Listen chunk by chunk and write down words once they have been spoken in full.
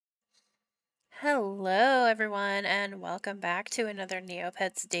Hello, everyone, and welcome back to another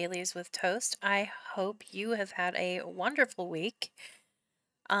Neopets Dailies with Toast. I hope you have had a wonderful week.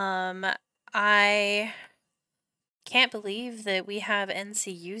 Um, I can't believe that we have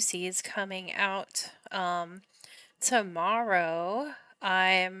NCUCs coming out tomorrow.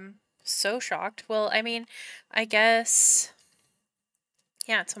 I'm so shocked. Well, I mean, I guess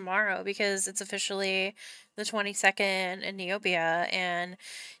yeah, tomorrow because it's officially the 22nd in Neopia, and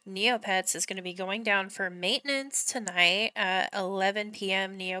Neopets is going to be going down for maintenance tonight at 11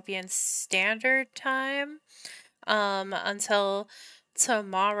 p.m. Neopian Standard Time until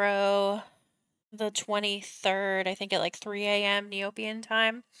tomorrow, the 23rd, I think at like 3 a.m. Neopian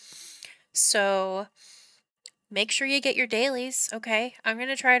time. So make sure you get your dailies, okay? I'm going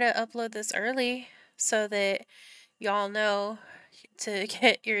to try to upload this early so that y'all know to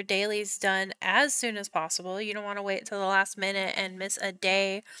get your dailies done as soon as possible. You don't want to wait till the last minute and miss a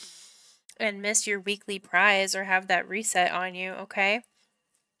day and miss your weekly prize or have that reset on you, okay?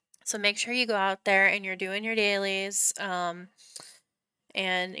 So make sure you go out there and you're doing your dailies, and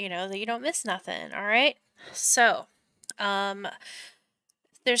you know that you don't miss nothing, all right? So, um,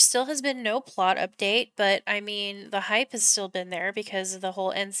 there still has been no plot update, but I mean, the hype has still been there because of the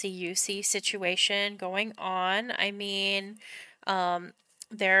whole NCUC situation going on. I mean, um,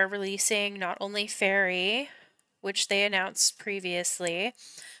 they're releasing not only Fairy, which they announced previously,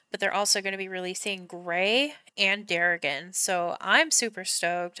 but they're also going to be releasing Gray and Darrigan. So I'm super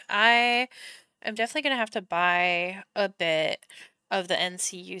stoked. I am definitely going to have to buy a bit of the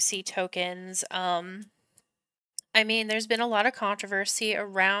NCUC tokens. I mean, there's been a lot of controversy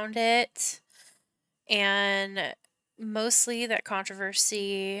around it, and mostly that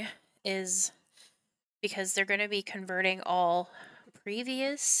controversy is because they're going to be converting all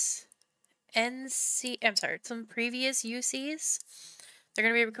previous some previous UCs. They're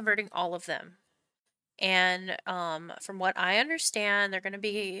going to be converting all of them. And from what I understand, they're going to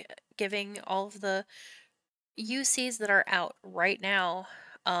be giving all of the UCs that are out right now,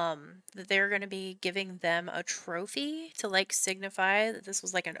 that they're going to be giving them a trophy to like signify that this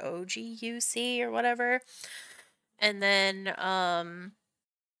was like an OG UC or whatever. And then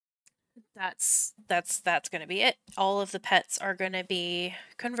that's going to be it. All of the pets are going to be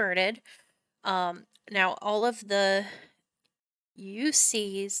converted. Now all of the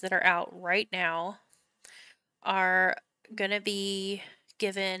UCs that are out right now are going to be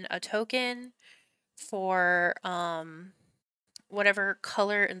given a token for whatever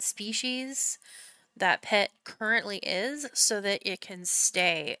color and species that pet currently is so that it can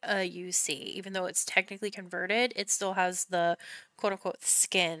stay a UC. Even though it's technically converted, it still has the quote unquote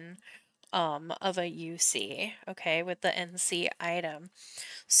skin of a UC, okay, with the NC item.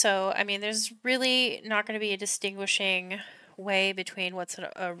 So, I mean, there's really not going to be a distinguishing way between what's an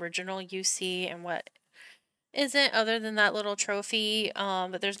original UC and what isn't, other than that little trophy.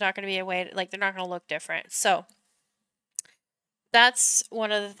 But there's not going to be a way to, like, they're not going to look different. So, that's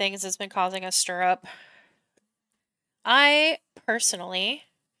one of the things that's been causing a stir up. I personally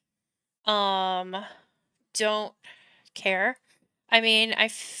um don't care. I mean, I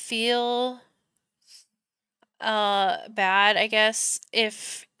feel bad, I guess,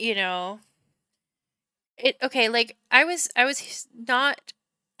 if, you know, it okay, like I was not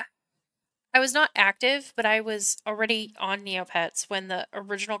active, but I was already on Neopets when the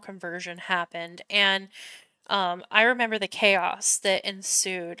original conversion happened, and I remember the chaos that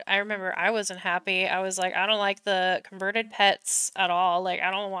ensued. I remember I wasn't happy. I was like, I don't like the converted pets at all. Like,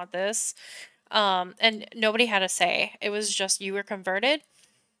 I don't want this. And nobody had a say. It was just you were converted,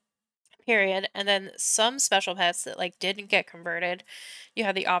 period. And then some special pets that like didn't get converted, you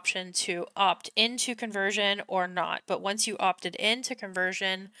had the option to opt into conversion or not. But once you opted into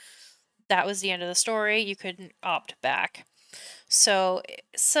conversion, that was the end of the story. You couldn't opt back. So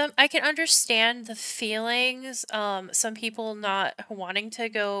I can understand the feelings, some people not wanting to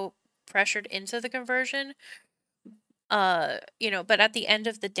go pressured into the conversion. But at the end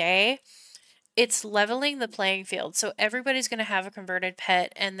of the day, it's leveling the playing field. So everybody's going to have a converted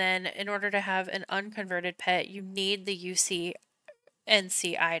pet, and then in order to have an unconverted pet, you need the UC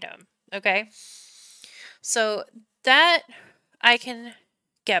NC item. Okay? So that I can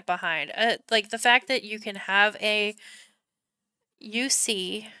get behind. Like the fact that you can have a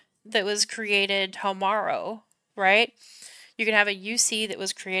UC that was created tomorrow, right? You can have a UC that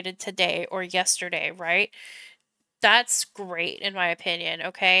was created today or yesterday, right? That's great in my opinion,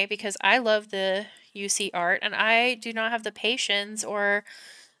 okay? Because I love the UC art and I do not have the patience or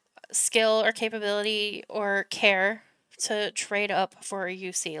skill or capability or care to trade up for a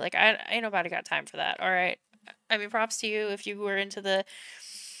UC. Like I ain't nobody got time for that, all right? I mean, props to you if you were into the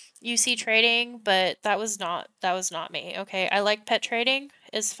UC trading, but that was not me. Okay, I like pet trading,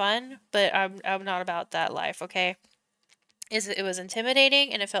 is fun, but I'm not about that life. Okay, it was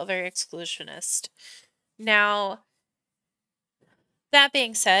intimidating and it felt very exclusionist. Now, that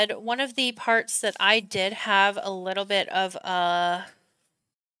being said, one of the parts that I did have a little bit of I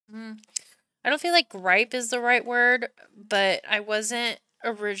don't feel like gripe is the right word, but I wasn't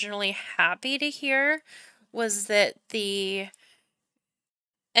originally happy to hear was that the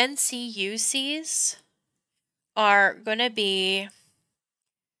NCUCs are going to be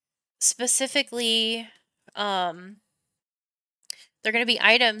specifically, they're going to be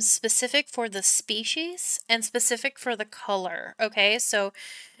items specific for the species and specific for the color. Okay, so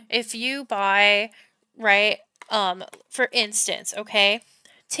if you buy, right, for instance, okay,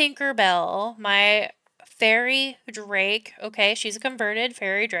 Tinkerbell, my fairy drake, okay, she's a converted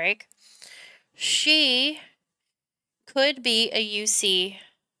fairy drake. She could be a UC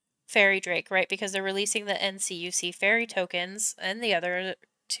fairy drake, right? Because they're releasing the NCUC fairy tokens and the other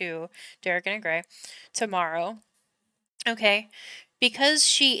two, Derek and Gray, tomorrow. Okay. Because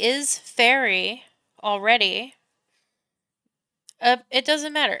she is fairy already, it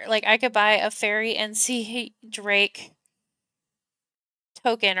doesn't matter. Like, I could buy a fairy NC Drake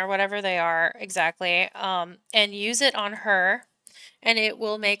token or whatever they are exactly, and use it on her, and it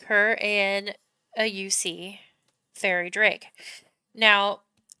will make her a UC fairy Drake. Now,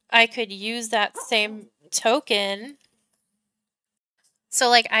 I could use that same token. So,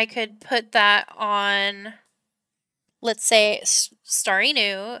 like, I could put that on, let's say, Starry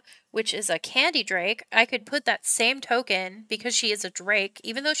New, which is a candy drake. I could put that same token because she is a drake,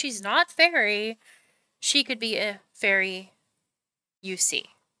 even though she's not fairy, she could be a fairy UC.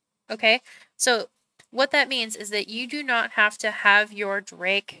 Okay? So, what that means is that you do not have to have your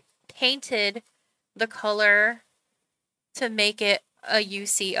drake painted the color to make it a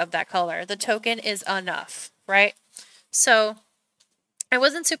UC of that color. The token is enough, right? So, I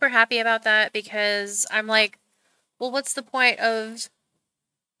wasn't super happy about that because I'm like, well, what's the point of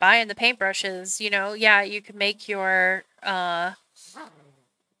buying the paintbrushes? You know, yeah, you could make your not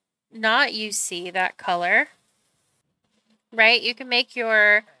UC that color, right? You can make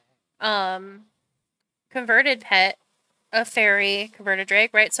your converted pet a fairy converted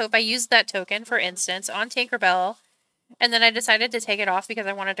drake, right? So if I used that token, for instance, on Tinkerbell, and then I decided to take it off because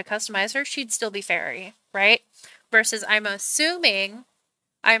I wanted to customize her, she'd still be fairy, right? Versus I'm assuming,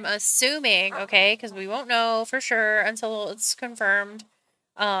 okay, because we won't know for sure until it's confirmed.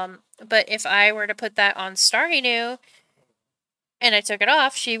 But if I were to put that on Starry New and I took it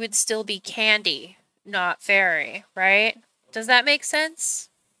off, she would still be candy, not fairy, right? Does that make sense?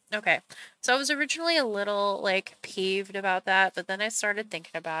 Okay. So I was originally a little like peeved about that, but then I started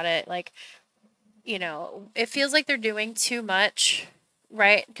thinking about it. Like, it feels like they're doing too much,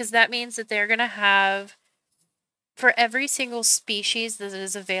 right? Because that means that they're going to have, for every single species that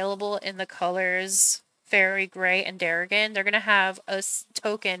is available in the colors Fairy, Gray, and Darrigan, they're going to have a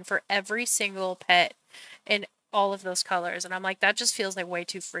token for every single pet in all of those colors. And I'm like, that just feels like way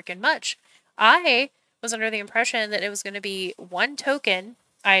too freaking much. I was under the impression that it was going to be one token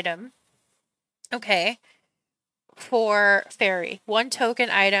item, okay, for Fairy, one token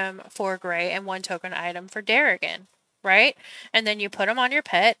item for Gray, and one token item for Darrigan, right? And then you put them on your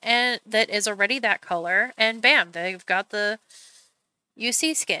pet, and that is already that color, and bam, they've got the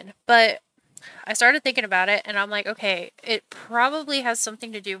UC skin. But I started thinking about it, and I'm like, okay, it probably has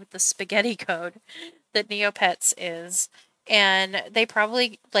something to do with the spaghetti code that Neopets is. And they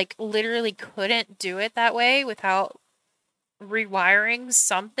probably, like, literally couldn't do it that way without rewiring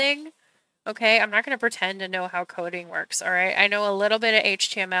something. Okay, I'm not going to pretend to know how coding works, all right? I know a little bit of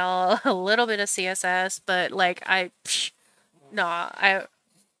HTML, a little bit of CSS, but like I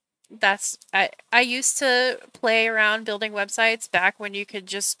used to play around building websites back when you could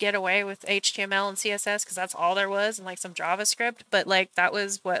just get away with HTML and CSS because that's all there was, and like some JavaScript, but like that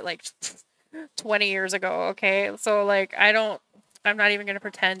was what, like 20 years ago, okay? So like I'm not even going to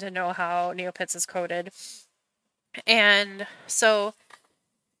pretend to know how Neopets is coded. And so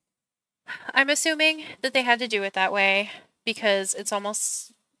I'm assuming that they had to do it that way because it's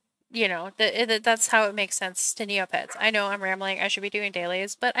almost, that's how it makes sense to Neopets. I know I'm rambling. I should be doing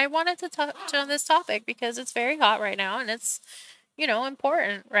dailies, but I wanted to touch on this topic because it's very hot right now and it's,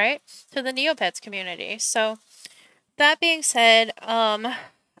 important, right, to the Neopets community. So that being said,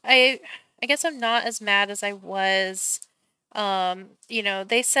 I guess I'm not as mad as I was.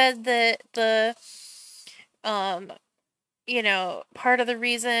 They said that um, part of the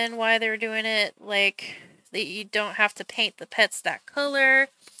reason why they're doing it, like, that you don't have to paint the pets that color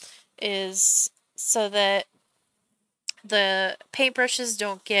is so that the paintbrushes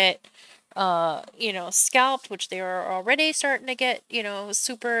don't get, scalped, which they are already starting to get,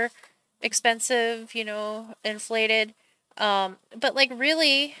 super expensive, inflated. But like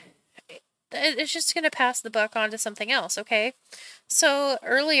really, it's just going to pass the buck on to something else, okay? So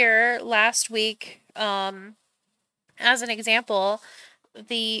earlier last week, as an example,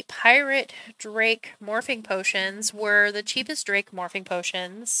 the Pirate Drake morphing potions were the cheapest Drake morphing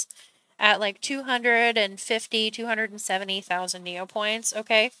potions at like 270,000 Neo points,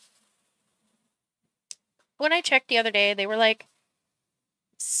 okay? When I checked the other day, they were like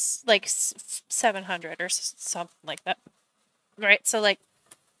 700 or something like that. Right? So like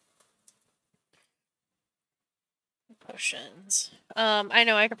potions. I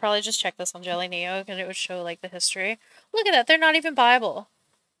know I could probably just check this on Jelly Neo and it would show like the history. Look at that, they're not even buyable.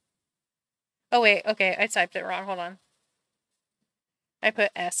 Oh wait, okay, I typed it wrong. Hold on. I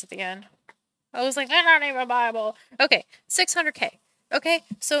put S at the end. I was like, they're not even buyable. Okay, 600k. Okay,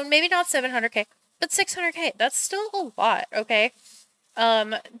 so maybe not 700k, but 600k. That's still a lot, okay?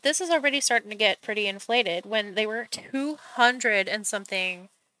 This is already starting to get pretty inflated when they were 200 and something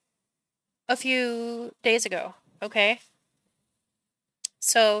a few days ago, okay?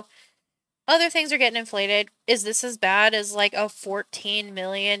 So, other things are getting inflated. Is this as bad as like a 14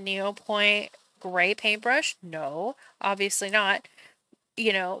 million Neopoint gray paintbrush? No, obviously not.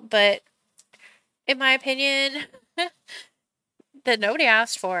 But in my opinion, that nobody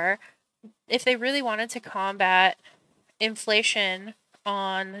asked for, if they really wanted to combat inflation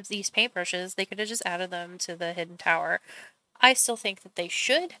on these paintbrushes, they could have just added them to the Hidden Tower. I still think that they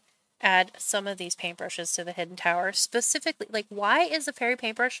should add some of these paintbrushes to the Hidden Tower. Specifically, like, why is the fairy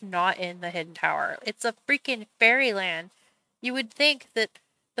paintbrush not in the Hidden Tower? It's a freaking fairyland. You would think that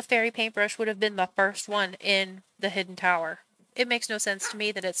the fairy paintbrush would have been the first one in the Hidden Tower. It makes no sense to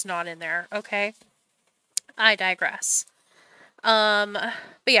me that it's not in there, okay? I digress. But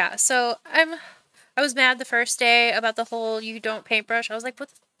yeah, so I was mad the first day about the whole you don't paintbrush. I was like,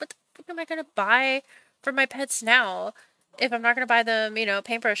 what am I gonna buy for my pets now? If I'm not gonna buy them,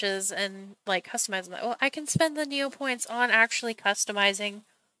 paintbrushes and like customize them. Well, I can spend the Neo points on actually customizing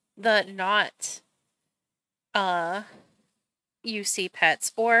the not UC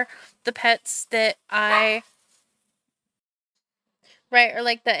pets or the pets that right, or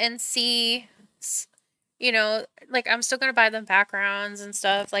like the NC, like I'm still gonna buy them backgrounds and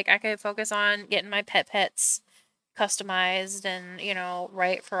stuff. Like I could focus on getting my pets customized and,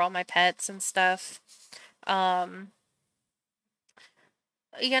 right for all my pets and stuff. Um,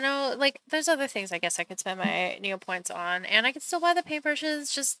 like there's other things I guess I could spend my Neo points on, and I could still buy the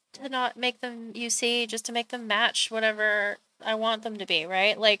paintbrushes just to not make them UC, just to make them match whatever I want them to be,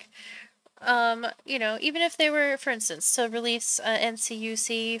 right? Like, even if they were, for instance, to release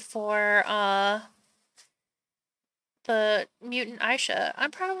NCUC for the Mutant Aisha,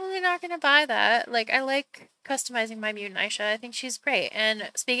 I'm probably not gonna buy that. Like, I like customizing my Mutant Aisha. I think she's great. And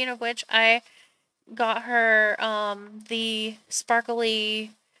speaking of which, I got her the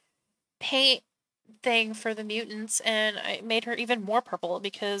sparkly paint thing for the mutants, and I made her even more purple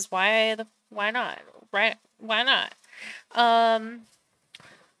because why not? Right? Why not? Um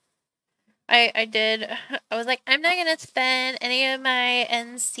I did I was like, I'm not gonna spend any of my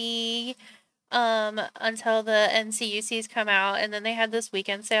NC until the NCUCs come out, and then they had this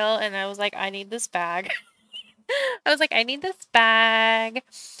weekend sale and I was like, I need this bag. I was like, I need this bag.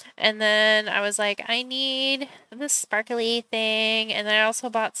 And then I was like, I need this sparkly thing. And then I also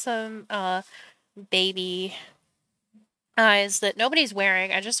bought some baby eyes that nobody's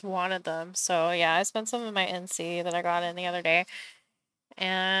wearing. I just wanted them. So yeah, I spent some of my NC that I got in the other day.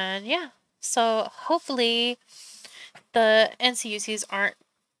 And yeah. So hopefully the NCUCs aren't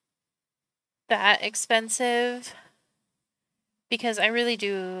that expensive because I really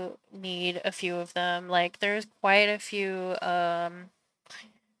do need a few of them. Like there's quite a few that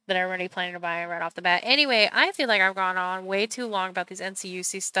I'm already planning to buy right off the bat. Anyway, I feel like I've gone on way too long about these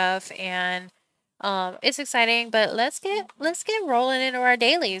NCUC stuff, and it's exciting, but let's get rolling into our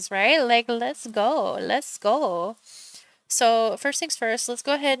dailies, right? Like let's go. Let's go. So first things first, let's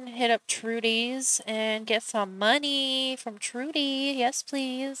go ahead and hit up Trudy's and get some money from Trudy. Yes,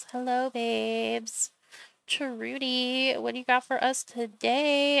 please. Hello, babes. Trudy, what do you got for us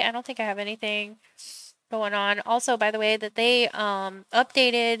today? I don't think I have anything going on. Also, by the way, that they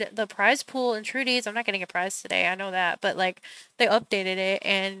updated the prize pool in Trudy's. I'm not getting a prize today, I know that, but like they updated it,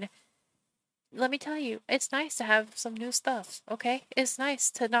 and let me tell you, it's nice to have some new stuff, okay? It's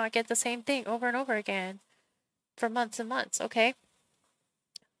nice to not get the same thing over and over again for months and months, okay?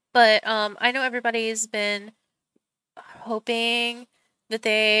 But I know everybody's been hoping that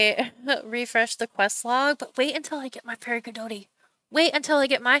they refresh the quest log, but wait until I get my Fairy Cadoti. Wait until I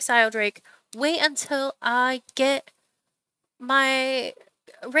get my Drake. Wait until I get my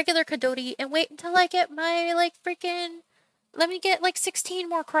regular Cadoti, and wait until I get my, like, freaking... Let me get, like, 16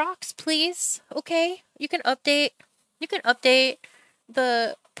 more Crocs, please. Okay? You can update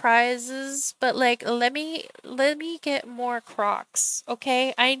the prizes, but, like, let me get more Crocs,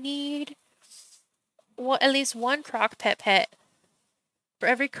 okay? I need at least one Croc pet for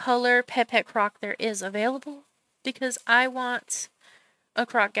every color pet Croc there is available, because I want a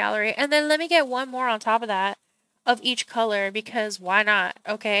Croc gallery. And then let me get one more on top of that of each color, because why not?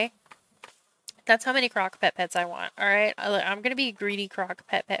 Okay, that's how many Croc pets I want. All right, I'm gonna be a greedy Croc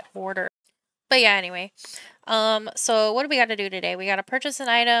pet hoarder. But yeah, anyway, so what do we got to do today? We got to purchase an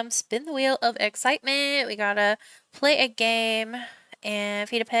item, spin the wheel of excitement, we gotta play a game, and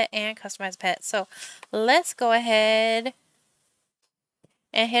feed a pet and customize a pet. So let's go ahead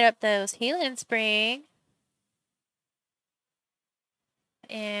and hit up those healing spring,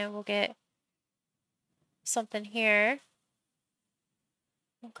 and we'll get something here.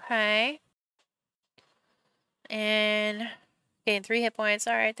 Okay. And gain 3 hit points.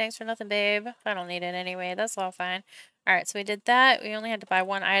 Alright, thanks for nothing, babe. I don't need it anyway. That's all fine. Alright, so we did that. We only had to buy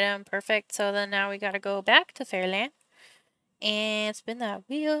one item. Perfect. So then now we gotta go back to Fairyland and spin that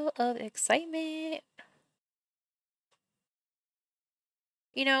wheel of excitement.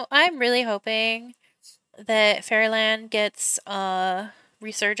 You know, I'm really hoping that Fairyland gets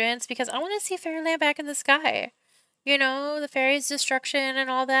resurgence, because I want to see Fairyland back in the sky. You know, the fairies' destruction and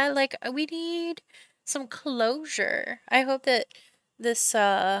all that. Like, we need some closure. I hope that this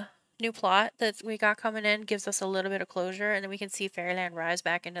new plot that we got coming in gives us a little bit of closure, and then we can see Fairyland rise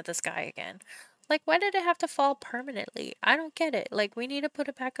back into the sky again. Like, why did it have to fall permanently? I don't get it. Like, we need to put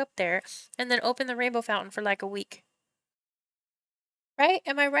it back up there and then open the rainbow fountain for like a week. Right?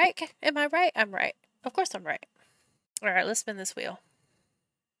 Am I right? Am I right? I'm right. Of course I'm right. Alright, let's spin this wheel.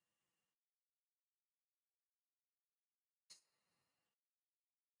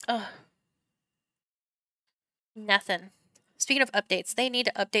 Ugh. Nothing. Speaking of updates, they need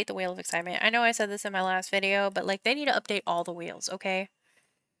to update the Wheel of Excitement. I know I said this in my last video, but, like, they need to update all the wheels, okay?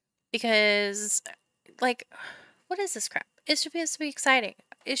 Because, like, what is this crap? It should be exciting.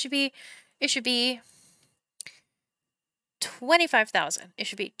 It should be 25,000. It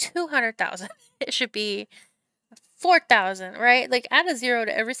should be 200,000. It should be 4,000, right? Like, add a 0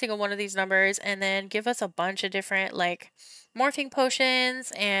 to every single one of these numbers, and then give us a bunch of different, like, morphing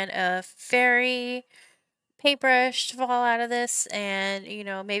potions and a fairy paintbrush to fall out of this, and, you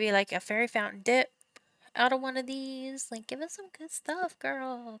know, maybe like a fairy fountain dip out of one of these. Like, give us some good stuff,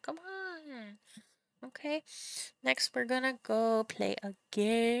 girl. Come on. Okay. Next, we're gonna go play a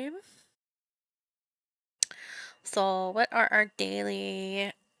game. So, what are our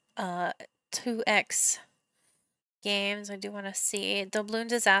daily 2x games? I do want to see Doubloon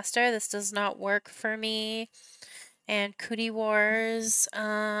Disaster. This does not work for me. And Cootie Wars.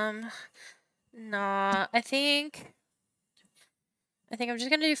 Nah. I think I'm just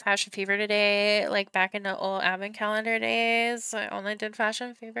gonna do Fashion Fever today, like back in the old advent calendar days. I only did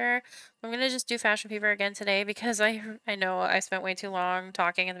Fashion Fever. I'm gonna just do Fashion Fever again today, because I know I spent way too long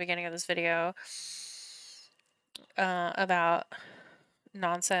talking at the beginning of this video about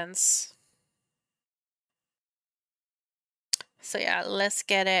nonsense. So yeah, let's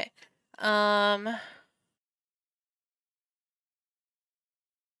get it.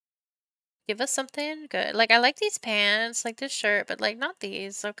 Give us something good. Like, I like these pants, like this shirt, but like not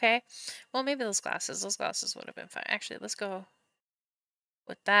these, okay? Well, maybe those glasses. Those glasses would have been fine. Actually, let's go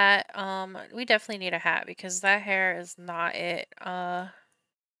with that. We definitely need a hat, because that hair is not it.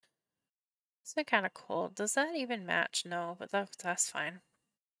 It's been kind of cold. Does that even match? No, but that's fine.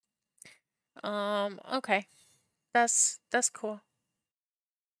 Okay. That's cool.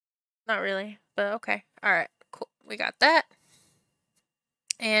 Not really, but okay. All right, cool. We got that.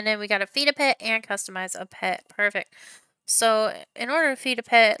 And then we got to feed a pet and customize a pet. Perfect. So, in order to feed a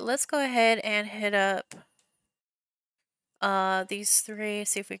pet, let's go ahead and hit up these 3,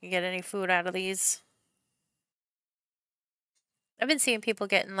 see if we can get any food out of these. I've been seeing people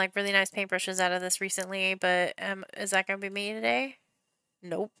getting like really nice paintbrushes out of this recently, but is that gonna be me today?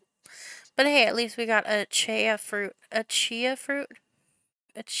 Nope. But hey, at least we got a chia fruit. A chia fruit?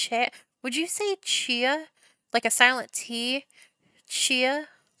 A chia? Would you say chia? Like a silent T? Chia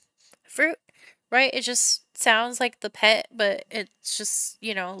fruit? Right? It just sounds like the pet, but it's just,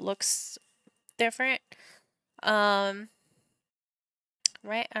 you know, looks different. Right?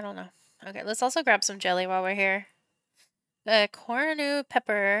 I don't know. Okay, let's also grab some jelly while we're here. Cornu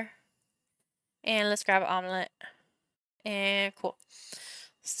pepper. And let's grab an omelet. And cool.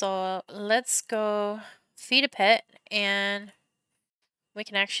 So let's go feed a pet, and we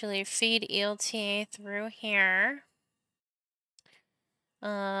can actually feed ELT through here.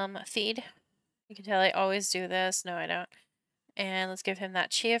 Feed. You can tell I always do this. No, I don't. And let's give him that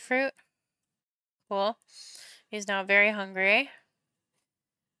chia fruit. Cool. He's now very hungry.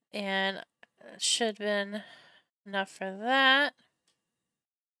 And should have been enough for that.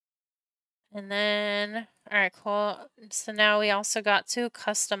 And then, all right, cool. So now we also got to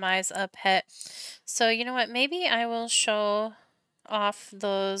customize a pet. So you know what? Maybe I will show off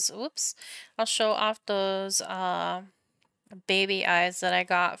those, whoops. I'll show off those baby eyes that I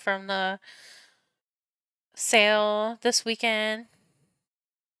got from the sale this weekend.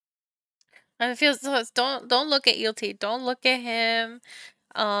 I feel so, don't look at ELT. Don't look at him.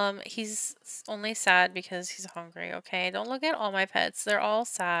 He's only sad because he's hungry, okay? Don't look at all my pets. They're all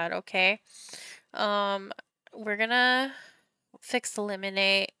sad, okay? We're gonna fix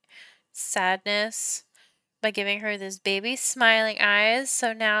eliminate sadness by giving her this baby smiling eyes.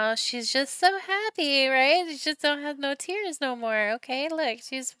 So now she's just so happy, right? She just don't have no tears no more, okay? Look,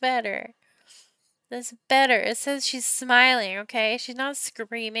 she's better. That's better. It says she's smiling, okay? She's not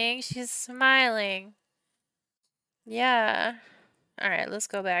screaming. She's smiling. Yeah. Alright, let's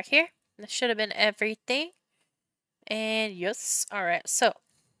go back here. This should have been everything. And yes. Alright, so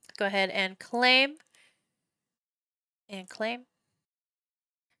go ahead and claim. And claim.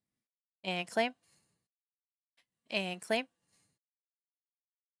 And claim. And claim.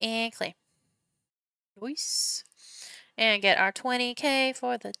 And claim. Nice. And get our 20K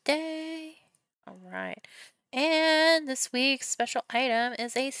for the day. Alright. And this week's special item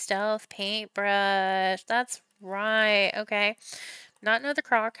is a stealth paintbrush. That's right. Okay. Not another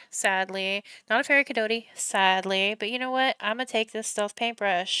croc, sadly. Not a fairy cadoti, sadly. But you know what? I'm going to take this stealth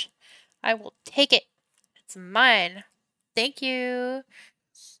paintbrush. I will take it. It's mine. Thank you.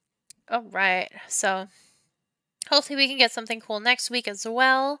 Alright. So, hopefully we can get something cool next week as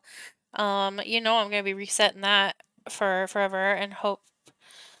well. You know I'm going to be resetting that for forever and hope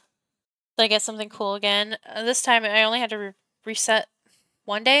that I get something cool again. This time I only had to reset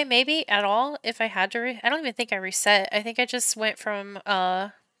one day, maybe, at all, if I had to. I don't even think I reset. I think I just went from,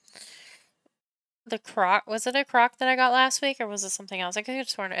 the croc. Was it a croc that I got last week, or was it something else? I could have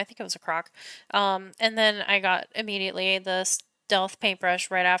sworn. I think it was a croc. And then I got immediately the stealth paintbrush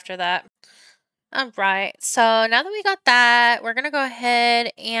right after that. Alright, so now that we got that, we're gonna go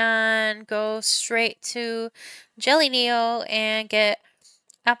ahead and go straight to Jelly Neo and get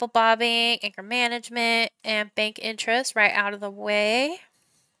apple bobbing, anchor management, and bank interest right out of the way.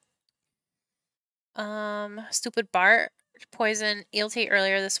 Stupid Bart poisoned ELT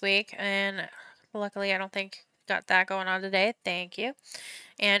earlier this week, and luckily I don't think got that going on today. Thank you.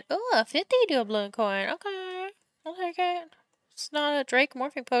 And, oh, a 50 doubloon coin. Okay, I'll take it. It's not a Drake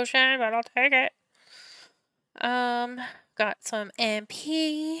morphing potion, but I'll take it. Got some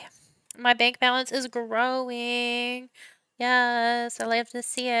MP. My bank balance is growing. Yes, I love to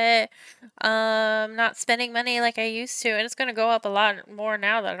see it. Not spending money like I used to, and it's gonna go up a lot more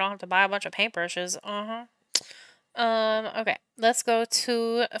now that I don't have to buy a bunch of paintbrushes. Okay, let's go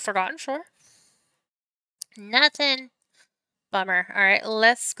to Forgotten Shore. Nothing. Bummer. Alright,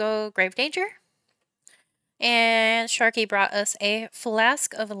 let's go Grave Danger. And Sharky brought us a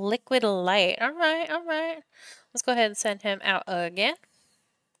flask of liquid light. Alright, alright. Let's go ahead and send him out again.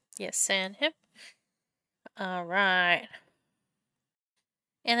 Yes, send him. Alright.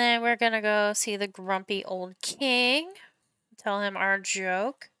 And then we're gonna go see the grumpy old king. Tell him our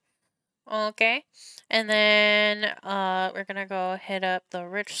joke. Okay. And then we're gonna go hit up the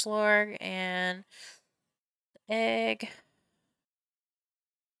rich slorg and egg.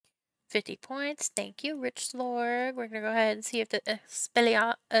 50 points. Thank you, Rich Slorg. We're going to go ahead and see if the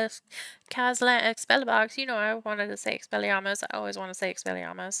Kazlan Expellibox, you know, I wanted to say Expelliarmus. I always want to say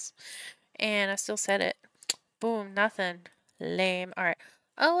Expelliarmus. And I still said it. Boom, nothing. Lame. Alright.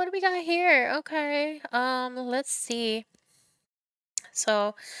 Oh, what do we got here? Okay. Let's see.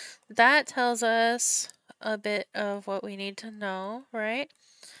 So, that tells us a bit of what we need to know, right?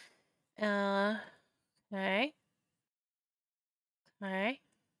 Okay. Okay.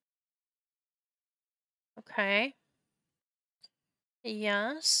 Okay.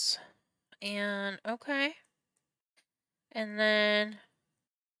 Yes. And okay. And then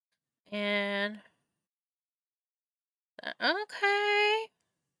and okay.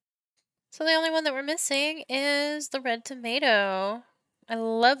 So the only one that we're missing is the red tomato. I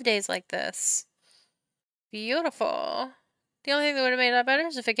love days like this. Beautiful. The only thing that would have made that better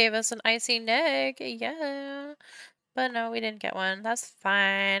is if it gave us an icy neg. Yeah. But no, we didn't get one. That's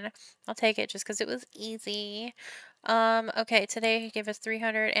fine. I'll take it just because it was easy. Okay, today he gave us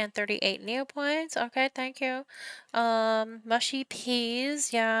 338 Neopoints. Okay, thank you. Mushy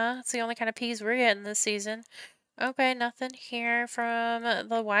peas. Yeah, it's the only kind of peas we're getting this season. Okay, nothing here from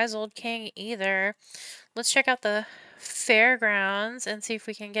the Wise Old King either. Let's check out the fairgrounds and see if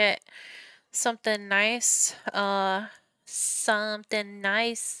we can get something nice. Something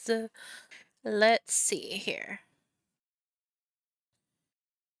nice. Let's see here.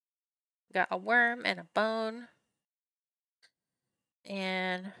 Got a worm and a bone.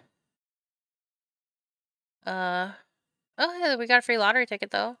 And, oh, yeah, we got a free lottery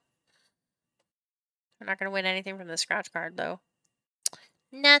ticket, though. We're not gonna win anything from the scratch card, though.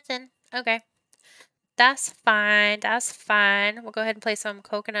 Nothing. Okay. That's fine. That's fine. We'll go ahead and play some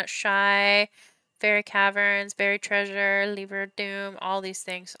Coconut Shy, Fairy Caverns, Buried Treasure, Lever of Doom, all these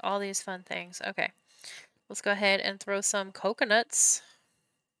things. All these fun things. Okay. Let's go ahead and throw some coconuts.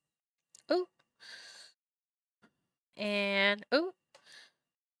 Ooh. And, ooh.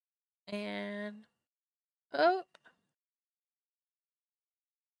 And, oh.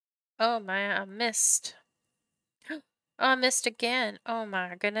 Oh my, I missed. Oh, I missed again. Oh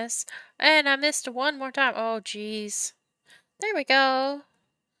my goodness. And I missed one more time. Oh, jeez. There we go.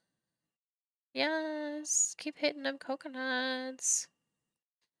 Yes. Keep hitting them coconuts.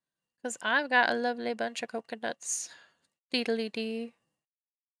 Because I've got a lovely bunch of coconuts. Deedly dee.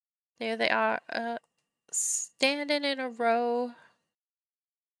 There they are. Standing in a row.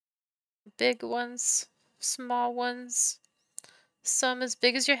 Big ones. Small ones. Some as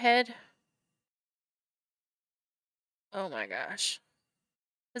big as your head. Oh my gosh.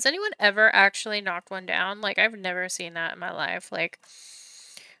 Has anyone ever actually knocked one down? Like, I've never seen that in my life. Like,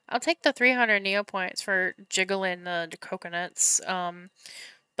 I'll take the 300 Neopoints for jiggling the coconuts.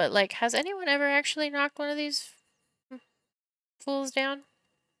 But like, has anyone ever actually knocked one of these fools down?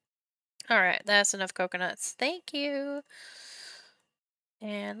 Alright, that's enough coconuts. Thank you.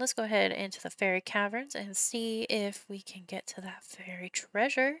 And let's go ahead into the fairy caverns and see if we can get to that fairy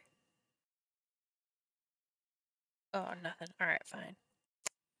treasure. Oh, nothing. Alright, fine.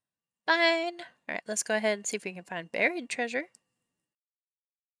 Fine. Alright, let's go ahead and see if we can find buried treasure.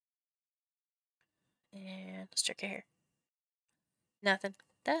 And let's check it here. Nothing.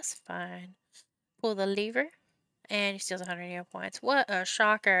 That's fine. Pull the lever. And he steals 100 Neopoints. What a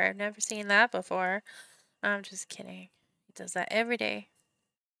shocker. I've never seen that before. I'm just kidding. He does that every day.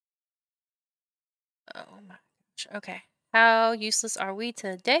 Oh my gosh. Okay. How useless are we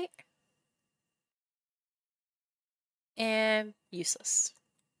today? And useless.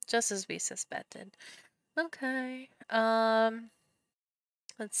 Just as we suspected. Okay.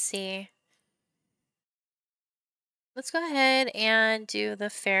 Let's see. Let's go ahead and do the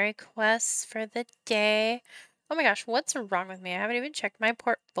fairy quests for the day. Oh my gosh, what's wrong with me? I haven't even checked my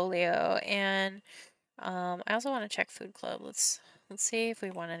portfolio, and I also want to check Food Club. Let's see if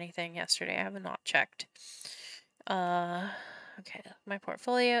we won anything yesterday. I have not checked. Okay, my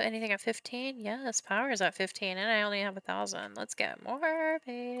portfolio, anything at 15? Yes, power is at 15, and I only have 1,000. Let's get more,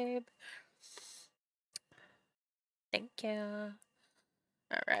 babe. Thank you.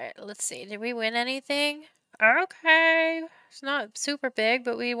 Alright, let's see. Did we win anything? Okay. It's not super big,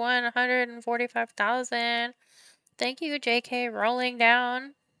 but we won 145,000. Thank you, JK Rolling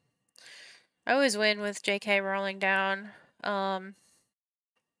Down. I always win with JK Rolling Down. Oh,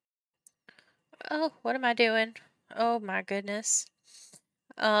 what am I doing? Oh my goodness.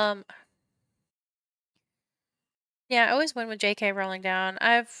 Yeah, I always win with JK Rolling Down.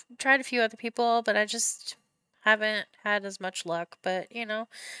 I've tried a few other people, but I just haven't had as much luck. But,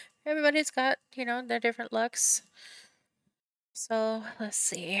 everybody's got, their different lucks. So, let's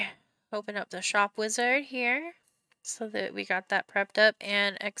see. Open up the shop wizard here so that we got that prepped up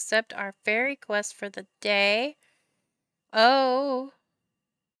and accept our fairy quest for the day. Oh,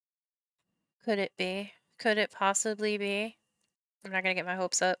 could it be? Could it possibly be? I'm not going to get my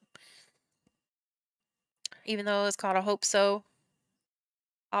hopes up. Even though it's called a hope so.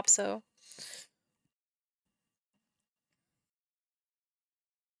 Opso.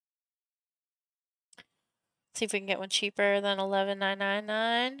 See if we can get one cheaper than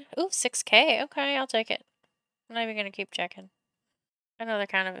 11,999. Ooh, 6K. Okay, I'll take it. I'm not even gonna keep checking. I know they're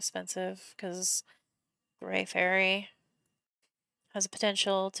kind of expensive because Gray Fairy has a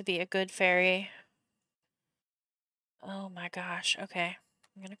potential to be a good fairy. Oh my gosh. Okay.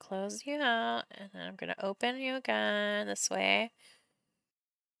 I'm gonna close you out and then I'm gonna open you again this way.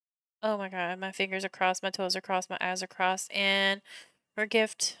 Oh my god, my fingers are crossed, my toes are crossed, my eyes are crossed, and our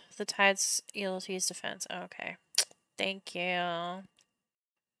gift, the Tide's Eilty's Defense. Okay. Thank you.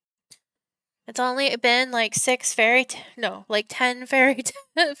 It's only been like 6 fairy, no, like 10 fairy,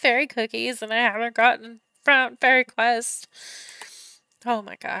 fairy cookies, and I haven't gotten Brown Fairy Quest. Oh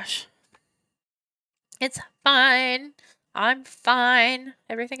my gosh. It's fine. I'm fine.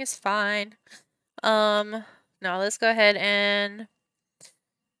 Everything is fine. Now let's go ahead and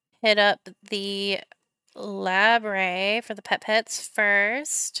hit up the Labre for the pets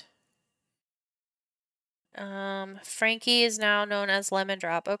first. Frankie is now known as Lemon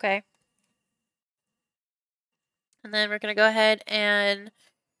Drop. Okay. And then we're going to go ahead and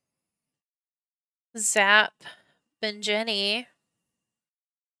zap Benjenny,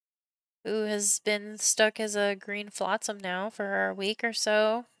 who has been stuck as a green flotsam now for a week or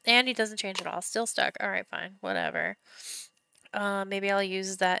so. And he doesn't change at all. Still stuck. Alright, fine. Whatever. Maybe I'll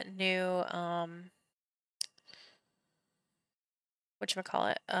use that new,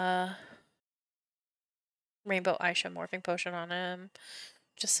 whatchamacallit, Rainbow Aisha morphing potion on him.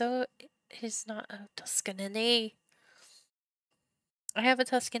 Just so he's not a Tuscanini. I have a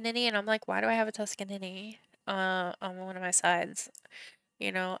Tuscanini and I'm like, why do I have a Tuscanini? On one of my sides.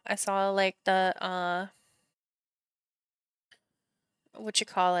 You know, I saw like the,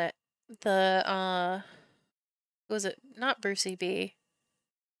 whatchamacallit, the, was it not Brucey B?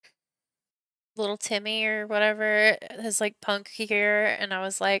 Little Timmy or whatever, his like punk gear, and I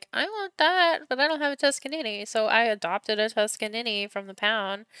was like, I want that, but I don't have a Tuscanini. So I adopted a Tuscanini from the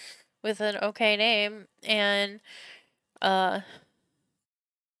pound with an okay name, and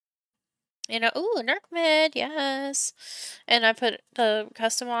you know, ooh, Nerkmid, yes. And I put the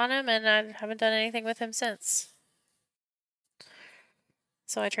custom on him, and I haven't done anything with him since.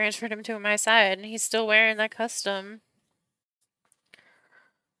 So I transferred him to my side, and he's still wearing that custom.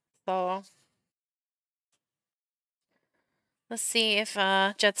 So let's see if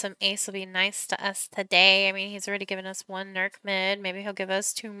Jetsam Ace will be nice to us today. I mean, he's already given us one Nerkmid. Maybe he'll give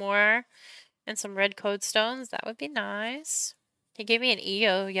us 2 more and some red code stones. That would be nice. He gave me an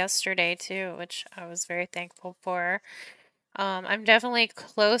EO yesterday too, which I was very thankful for. I'm definitely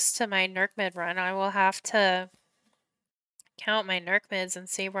close to my Nerkmid run. I will have to count my Nerkmids and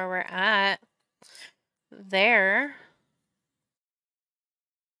see where we're at there.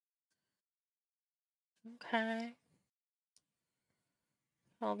 Okay.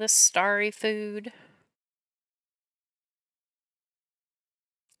 All this starry food.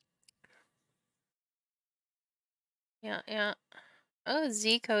 Yeah, yeah. Oh,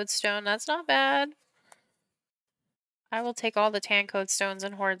 Z code stone. That's not bad. I will take all the tan code stones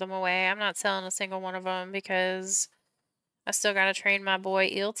and hoard them away. I'm not selling a single one of them because I still gotta train my boy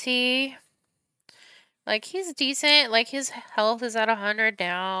Eelty. Like, he's decent. Like, his health is at 100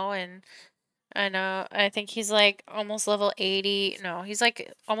 now, and I know, I think he's like almost level 80. No, he's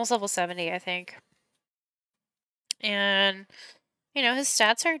like almost level 70, I think. And, you know, his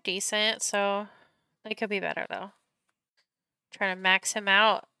stats are decent, so they could be better though. Trying to max him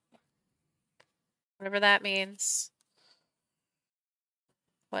out. Whatever that means.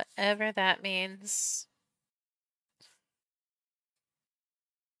 Whatever that means.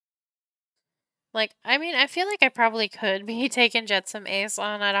 Like, I mean, I feel like I probably could be taking Jetsam Ace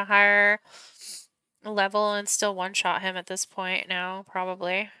on at a higher level and still one-shot him at this point now,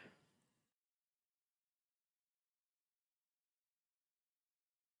 probably.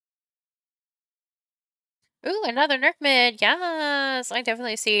 Ooh, another Nerkmid! Yes! I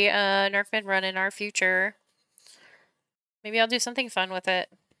definitely see a Nerkmid run in our future. Maybe I'll do something fun with it.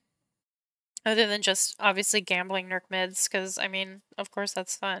 Other than just, obviously, gambling Nerkmids, because, I mean, of course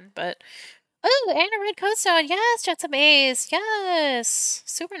that's fun, but... Oh, and a red code stone! Yes, Jetsam Ace! Yes!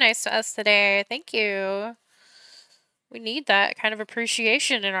 Super nice to us today. Thank you. We need that kind of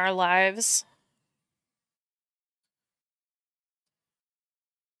appreciation in our lives.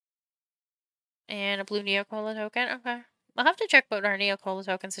 And a blue Neocola token? Okay. I'll have to check what our Neocola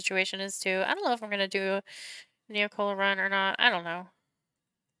token situation is too. I don't know if I'm going to do a Neocola run or not. I don't know.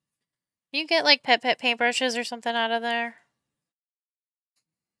 You get like pet paintbrushes or something out of there?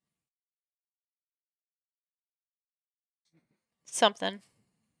 Something.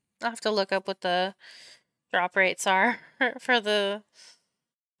 I'll have to look up what the drop rates are for the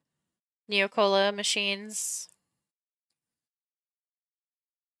Neocola machines.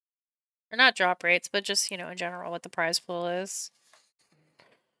 Or not drop rates, but just, you know, in general what the prize pool is.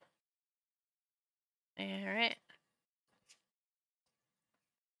 Alright.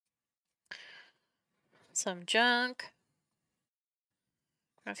 Some junk.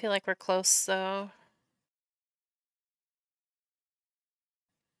 I feel like we're close though.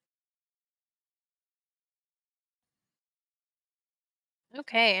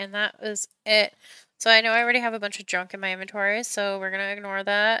 Okay, and that was it. So I know I already have a bunch of junk in my inventory, so we're going to ignore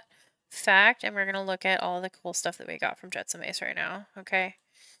that fact, and we're going to look at all the cool stuff that we got from Jetsam Ace right now, okay?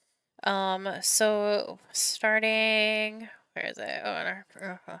 So starting, where is it?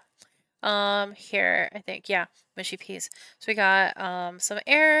 Here, I think, yeah, mushy peas. So we got, some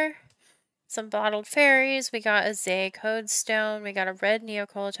air, some bottled fairies, we got a Zay code stone, we got a red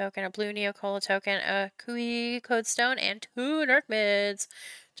Neocola token, a blue Neocola token, a Kui code stone, and 2 Nerf mids.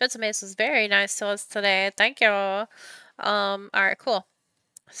 Jetson Mace was very nice to us today. Thank you. Alright, cool.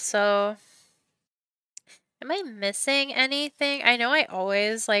 So, am I missing anything? I know I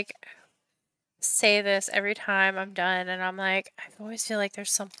always, like, say this every time I'm done, and I'm like, I always feel like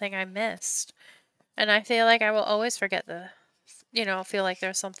there's something I missed. And I feel like I will always forget feel like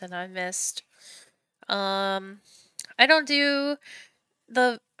there's something I missed. I don't do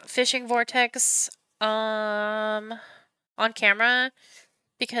the fishing vortex, on camera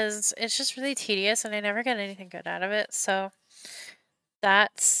because it's just really tedious and I never get anything good out of it. So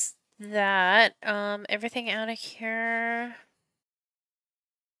that's that. Everything out of here.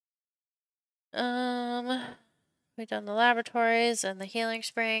 We've done the laboratories and the healing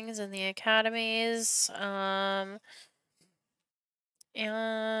springs and the academies.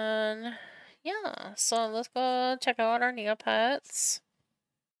 And yeah, so let's go check out our Neopets.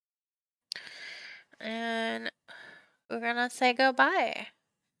 And we're gonna say goodbye.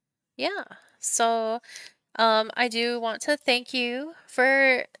 Yeah. So, I do want to thank you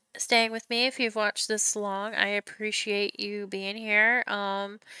for staying with me. If you've watched this long, I appreciate you being here.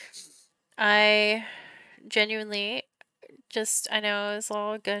 I genuinely I know it's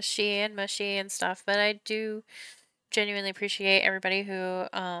all gushy and mushy and stuff, but I do genuinely appreciate everybody who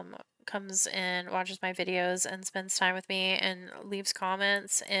comes and watches my videos and spends time with me and leaves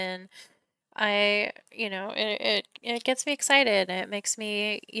comments. And it gets me excited. It makes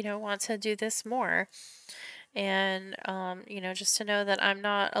me, want to do this more. And just to know that I'm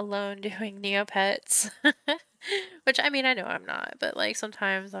not alone doing Neopets. Which, I mean, I know I'm not, but like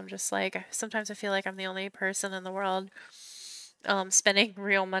sometimes I'm just like, sometimes I feel like I'm the only person in the world spending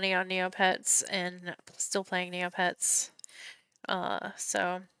real money on Neopets and still playing Neopets.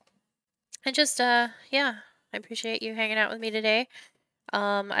 So I just, yeah, I appreciate you hanging out with me today.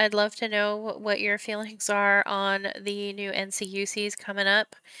 I'd love to know what your feelings are on the new NCUCs coming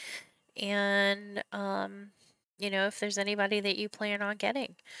up, and if there's anybody that you plan on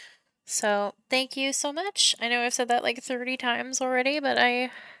getting. So thank you so much. I know I've said that like 30 times already, but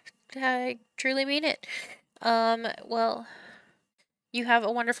I truly mean it. Well, you have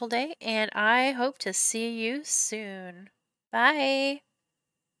a wonderful day, and I hope to see you soon. Bye.